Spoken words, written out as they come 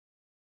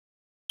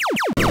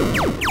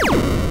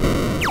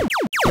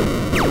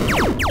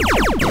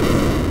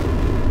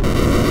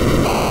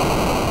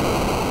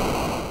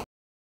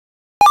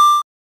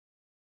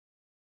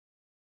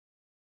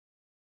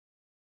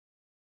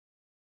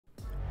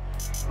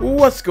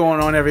What's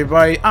going on,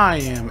 everybody? I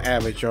am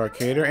Average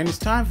Arcader, and it's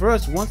time for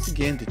us once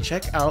again to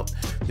check out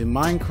the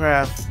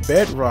Minecraft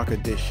Bedrock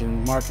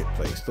Edition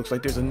Marketplace. Looks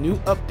like there's a new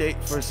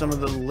update for some of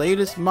the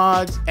latest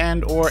mods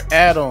and or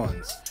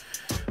add-ons.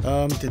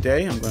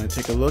 Today I'm going to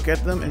take a look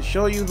at them and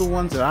show you the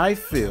ones that I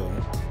feel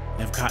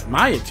have caught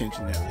my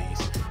attention at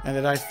least, and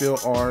that I feel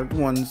are the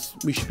ones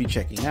we should be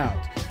checking out.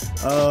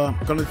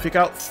 I'm going to pick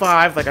out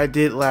 5 like I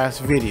did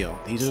last video.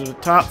 These are the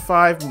top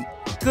 5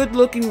 good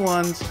looking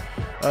ones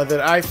that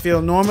I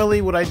feel.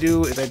 Normally what I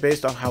do is I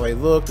based off how they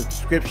look, the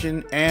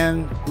description,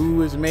 and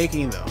who is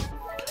making them.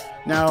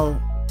 Now,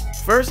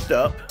 first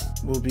up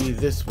will be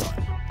this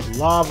one,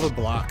 Lava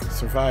Block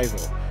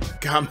Survival.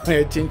 Got my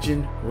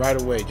attention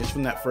right away just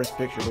from that first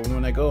picture, but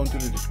when I go into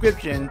the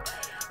description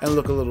and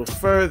look a little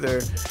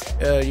further,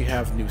 you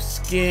have new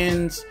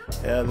skins.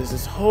 There's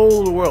this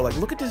whole world. Like,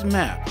 look at this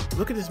map.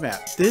 Look at this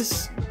map.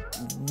 This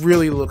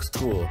really looks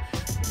cool.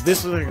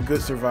 This looks like a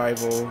good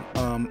survival.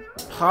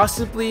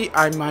 Possibly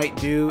I might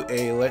do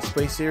a Let's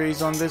Play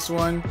series on this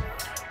one.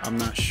 I'm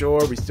not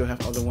sure. We still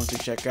have other ones to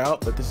check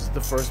out, but this is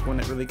the first one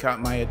that really caught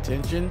my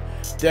attention.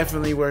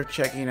 Definitely worth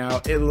checking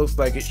out. It looks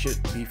like it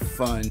should be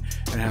fun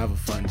and have a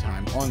fun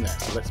time on that.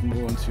 So let's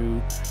move on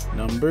to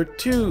number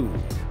 2,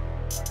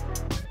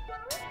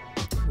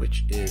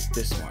 which is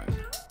this one,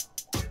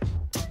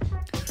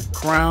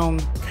 Crown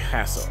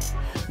Castle.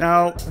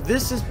 Now,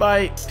 this is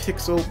by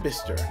Pixel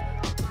Bister.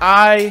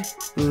 I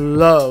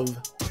love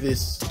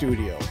this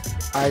studio.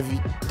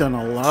 I've done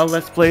a lot of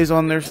Let's Plays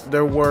on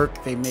their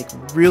work. They make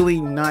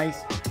really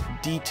nice,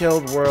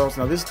 detailed worlds.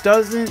 Now, this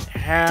doesn't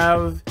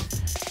have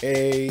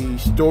a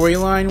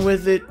storyline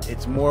with it.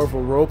 It's more of a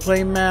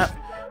roleplay map.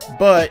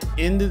 But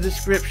in the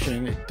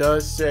description, it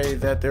does say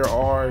that there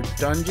are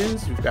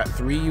dungeons. We've got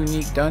 3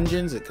 unique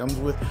dungeons. It comes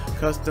with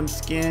custom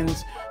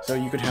skins, so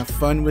you could have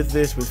fun with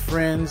this with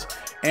friends.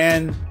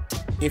 And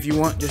if you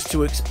want just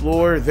to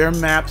explore, their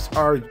maps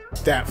are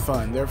that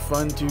fun. They're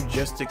fun to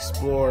just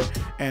explore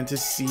and to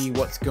see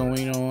what's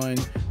going on.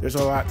 There's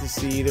a lot to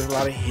see. There's a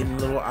lot of hidden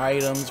little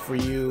items for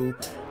you.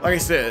 Like I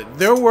said,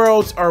 their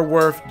worlds are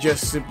worth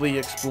just simply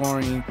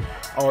exploring,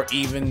 or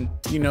even,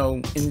 you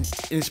know,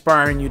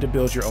 inspiring you to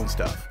build your own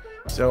stuff.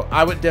 So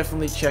I would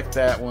definitely check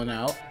that one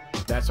out.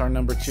 That's our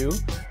number 2.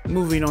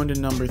 Moving on to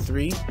number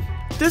 3.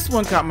 This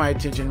one caught my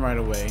attention right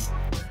away.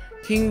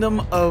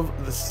 Kingdom of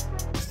the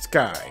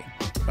Sky.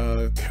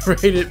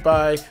 Created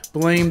by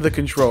Blame the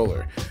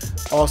Controller.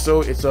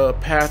 Also, it's a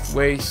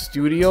Pathway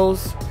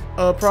Studios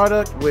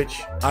product,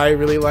 which I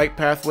really like.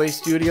 Pathway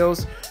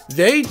Studios.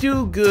 They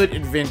do good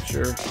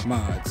adventure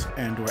mods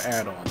and or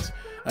add-ons.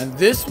 And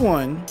this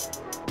one,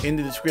 in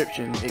the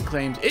description, it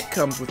claims it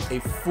comes with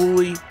a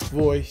fully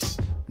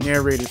voiced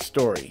narrated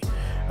story.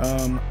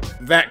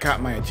 That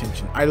caught my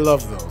attention. I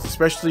love those,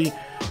 especially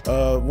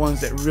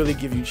ones that really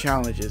give you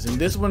challenges, and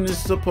this one is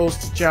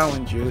supposed to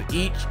challenge you.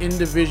 Each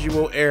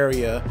individual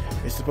area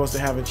is supposed to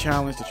have a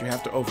challenge that you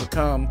have to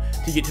overcome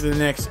to get to the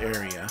next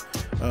area.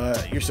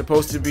 You're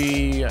supposed to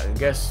be, I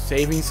guess,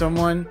 saving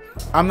someone.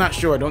 I'm not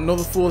sure. I don't know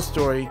the full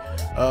story.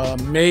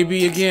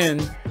 Maybe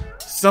again,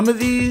 some of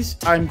these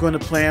I'm going to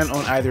plan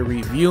on either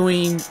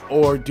reviewing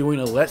or doing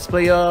a Let's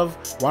Play of.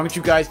 Why don't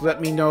you guys let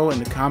me know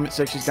in the comment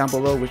sections down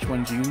below which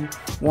ones you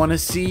want to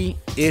see,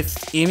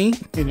 if any.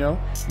 You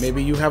know,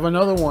 maybe you have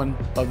another one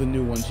of the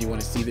new ones you want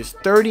to see. There's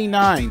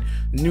 39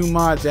 new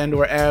mods and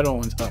or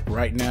add-ons up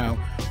right now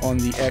on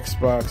the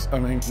Xbox. I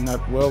mean,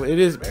 not, well, it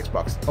is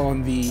Xbox,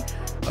 on the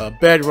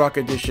Bedrock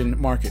Edition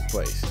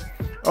Marketplace.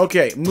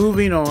 Okay,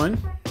 moving on.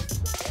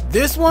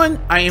 This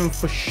one I am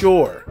for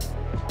sure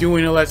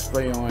doing a Let's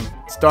Play on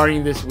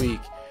starting this week.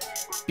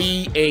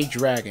 Be a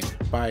Dragon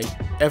by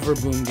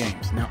Everbloom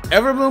Games. Now,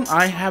 Everbloom,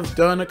 I have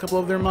done a couple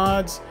of their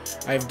mods.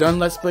 I've done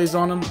Let's Plays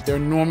on them. They're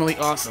normally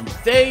awesome.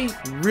 They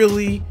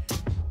really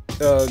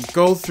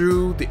go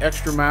through the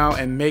extra mile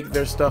and make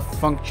their stuff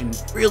function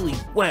really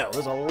well.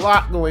 There's a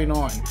lot going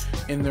on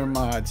in their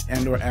mods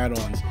and or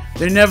add-ons.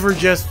 They're never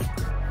just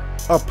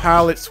a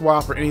palette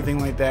swap or anything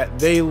like that.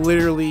 They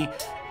literally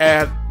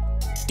add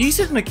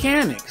decent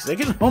mechanics. They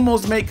can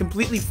almost make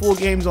completely full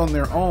games on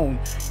their own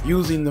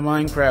using the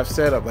Minecraft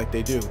setup like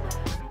they do.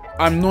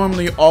 I'm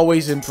normally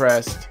always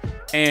impressed,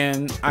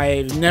 and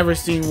I've never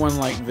seen one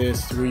like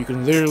this where you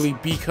can literally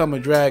become a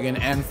dragon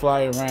and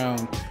fly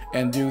around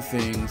and do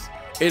things.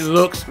 It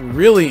looks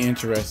really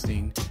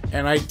interesting,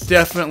 and I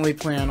definitely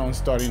plan on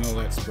starting a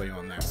Let's Play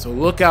on that. So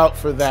look out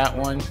for that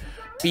one.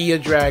 Be a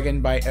Dragon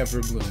by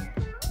Everbloom.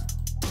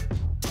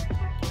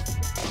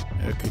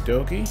 Okie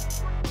dokie.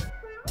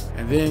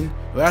 And then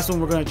the last one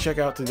we're going to check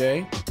out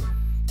today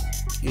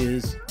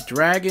is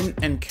Dragon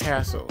and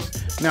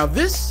Castles. Now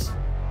this,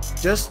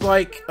 just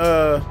like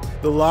the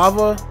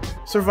lava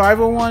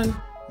survival one,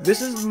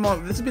 this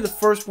will be the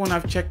first one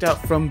I've checked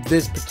out from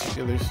this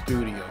particular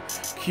studio,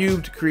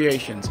 Cubed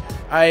Creations.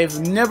 I've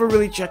never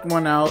really checked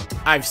one out.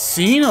 I've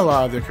seen a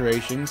lot of their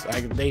creations.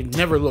 They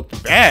never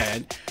looked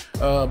bad,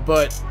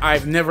 but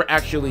I've never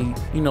actually,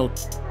 you know,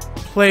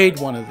 played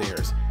one of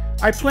theirs.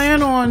 I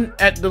plan on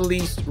at the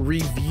least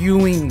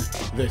reviewing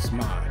this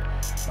mod.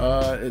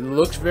 It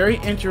looks very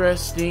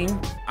interesting.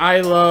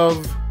 I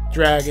love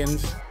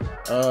dragons.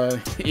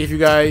 If you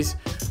guys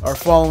are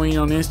following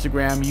on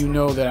Instagram, you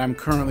know that I'm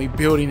currently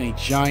building a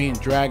giant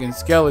dragon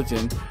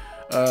skeleton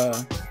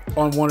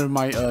on one of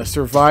my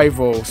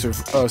survival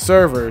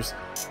servers.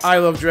 I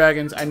love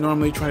dragons. I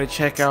normally try to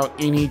check out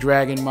any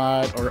dragon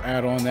mod or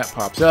add-on that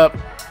pops up.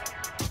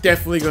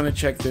 Definitely gonna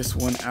check this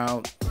one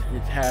out.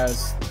 It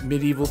has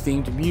medieval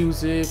themed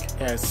music,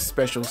 has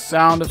special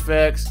sound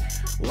effects,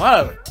 a lot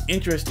of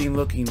interesting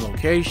looking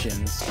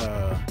locations.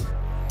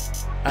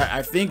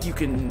 I think you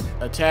can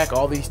attack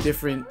all these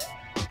different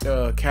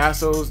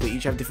castles. They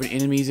each have different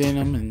enemies in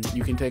them, and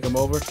you can take them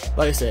over.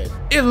 Like I said,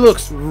 it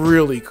looks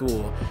really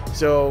cool.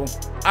 So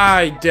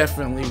I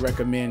definitely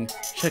recommend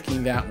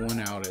checking that one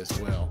out as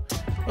well.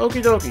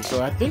 Okie dokie.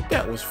 So I think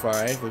that was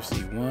 5. Let's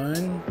see.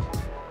 1,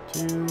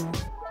 2,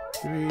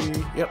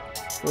 3. Yep.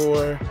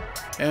 4.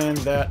 And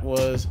that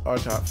was our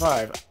top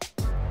 5.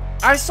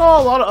 I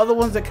saw a lot of other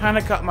ones that kind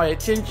of caught my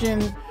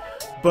attention,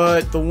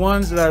 but the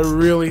ones that I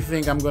really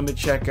think I'm going to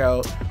check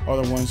out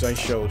are the ones I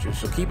showed you.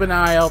 So keep an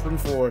eye open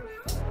for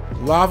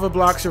Lava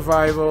Block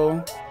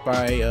Survival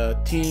by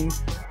Team,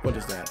 what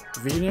is that?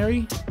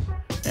 Visionary?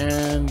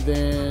 And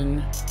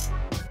then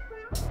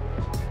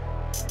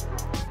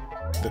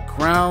The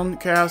Crown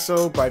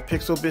Castle by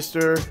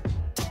Pixelbister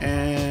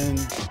and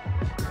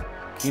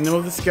Kingdom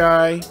of the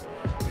Sky,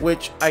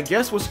 which I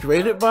guess was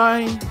created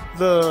by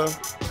the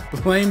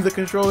Blame the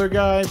Controller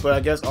guy, but I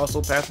guess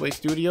also Pathway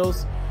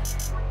Studios.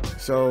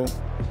 So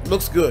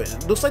looks good.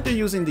 Looks like they're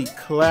using the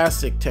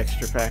classic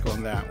texture pack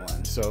on that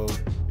one, so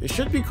it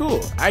should be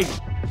cool.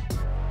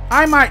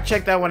 I might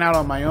check that one out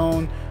on my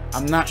own.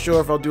 I'm not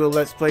sure if I'll do a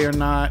let's play or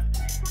not,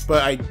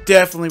 but I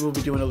definitely will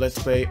be doing a let's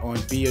play on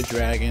Be a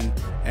Dragon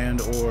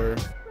and or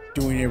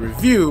doing a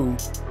review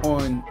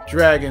on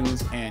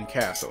dragons and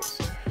castles.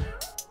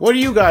 What do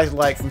you guys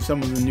like from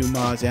some of the new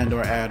mods and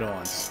or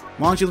add-ons?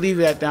 Why don't you leave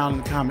that down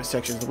in the comment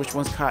section, which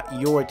ones caught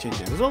your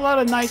attention? There's a lot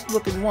of nice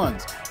looking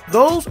ones.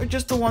 Those are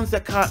just the ones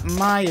that caught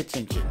my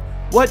attention.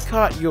 What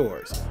caught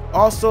yours?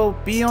 Also,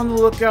 be on the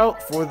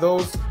lookout for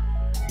those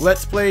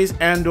Let's Plays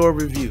and or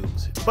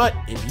reviews. But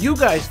if you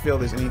guys feel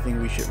there's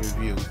anything we should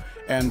review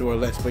and or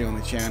Let's Play on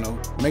the channel,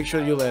 make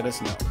sure you let us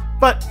know.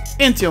 But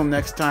until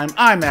next time,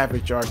 I'm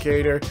Average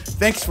Arcader.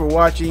 Thanks for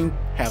watching.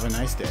 Have a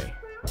nice day.